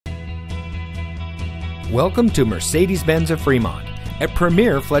Welcome to Mercedes-Benz of Fremont, a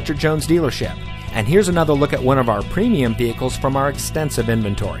premier Fletcher Jones dealership. And here's another look at one of our premium vehicles from our extensive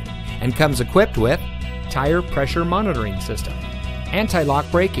inventory, and comes equipped with tire pressure monitoring system, anti-lock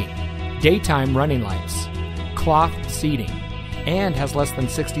braking, daytime running lights, cloth seating, and has less than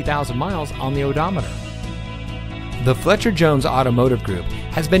 60,000 miles on the odometer. The Fletcher Jones Automotive Group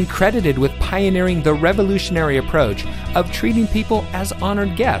has been credited with pioneering the revolutionary approach of treating people as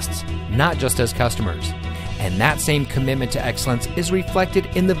honored guests, not just as customers. And that same commitment to excellence is reflected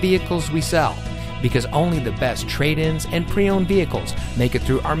in the vehicles we sell, because only the best trade-ins and pre-owned vehicles make it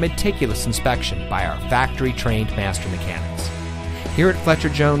through our meticulous inspection by our factory-trained master mechanics. Here at Fletcher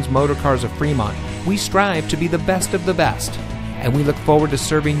Jones Motor Cars of Fremont, we strive to be the best of the best, and we look forward to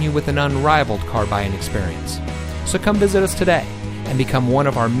serving you with an unrivaled car buying experience. So come visit us today and become one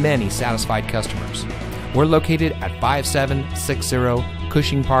of our many satisfied customers. We're located at 5760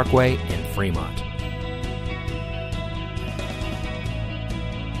 Cushing Parkway in Fremont.